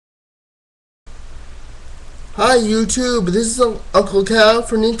Hi YouTube, this is Uncle Cal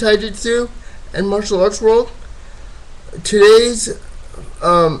for Nintaijutsu and Martial Arts World. Today's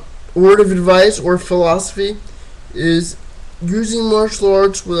word of advice or philosophy is using martial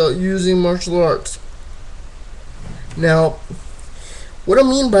arts without using martial arts. Now, what I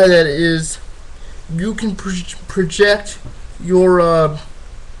mean by that is you can project your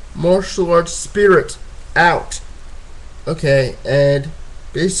martial arts spirit out, okay, and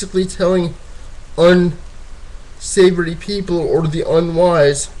basically telling unsavory people or the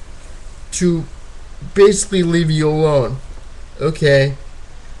unwise to basically leave you alone. Okay.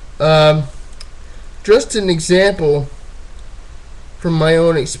 Just an example from my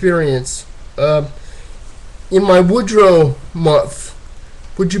own experience. In my Woodrow month,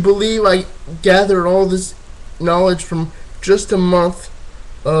 would you believe I gathered all this knowledge from just a month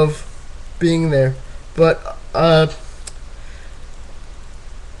of being there? But I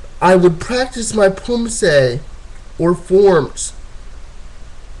would practice my pumse or forms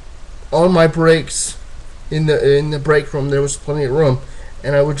on my breaks in the break room. There was plenty of room,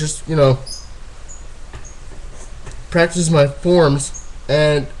 and I would just practice my forms,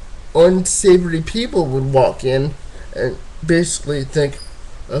 and unsavory people would walk in and basically think,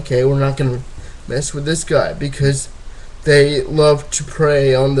 okay, we're not gonna mess with this guy because they love to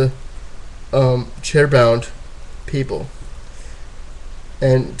prey on the chair-bound people,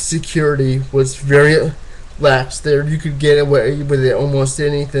 and security was very lax there. You could get away with it almost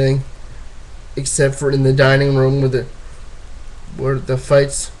anything, except for in the dining room where the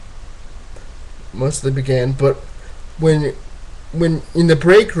fights mostly began. But when in the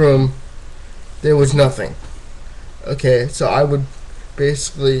break room, there was nothing. Okay, so I would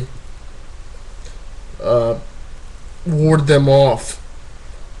basically ward them off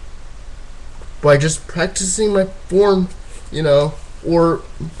by just practicing my form, or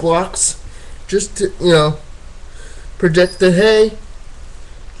blocks, just to, project that, hey,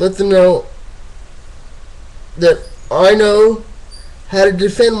 let them know that I know how to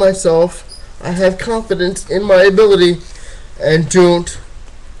defend myself, I have confidence in my ability, and don't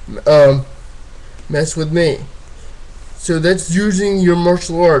mess with me. So that's using your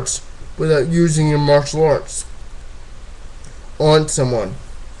martial arts without using your martial arts on someone.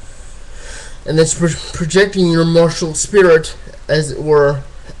 And that's projecting your martial spirit, as it were,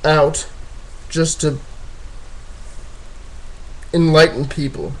 out just to enlighten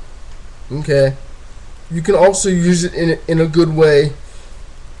people. Okay? You can also use it in a good way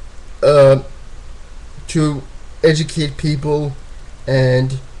to educate people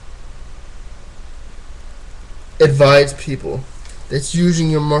and advise people. That's using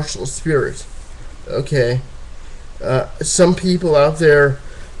your martial spirit. Okay? Some people out there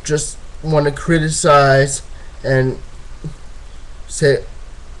just want to criticize and say,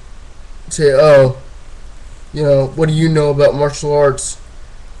 oh, what do you know about martial arts?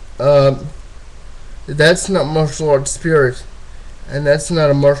 That's not martial arts spirit, and that's not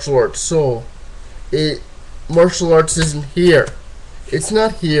a martial arts soul. Martial arts isn't here. It's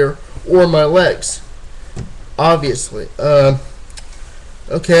not here or my legs, obviously.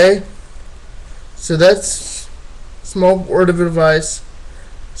 Okay, so that's small word of advice.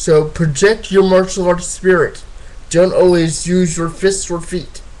 So project your martial arts spirit. Don't always use your fists or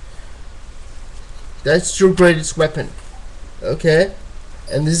feet. That's your greatest weapon. Okay?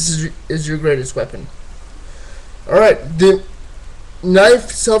 And this is your greatest weapon. Alright, the knife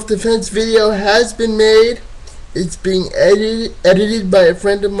self-defense video has been made. It's being edited by a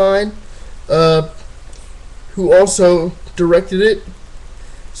friend of mine who also directed it.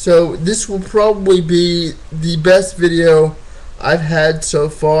 So this will probably be the best video I've had so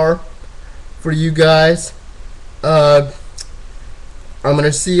far for you guys. I'm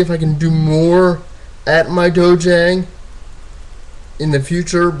gonna see if I can do more at my dojang in the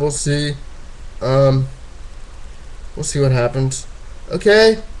future. We'll see. We'll see what happens.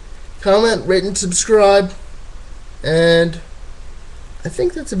 Okay, comment, rate, and subscribe, and I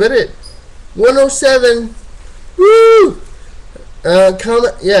think that's about it. 107. Woo!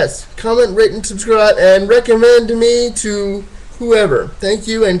 Comment, rate, and subscribe, and recommend me to whoever. Thank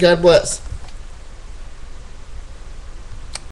you, and God bless.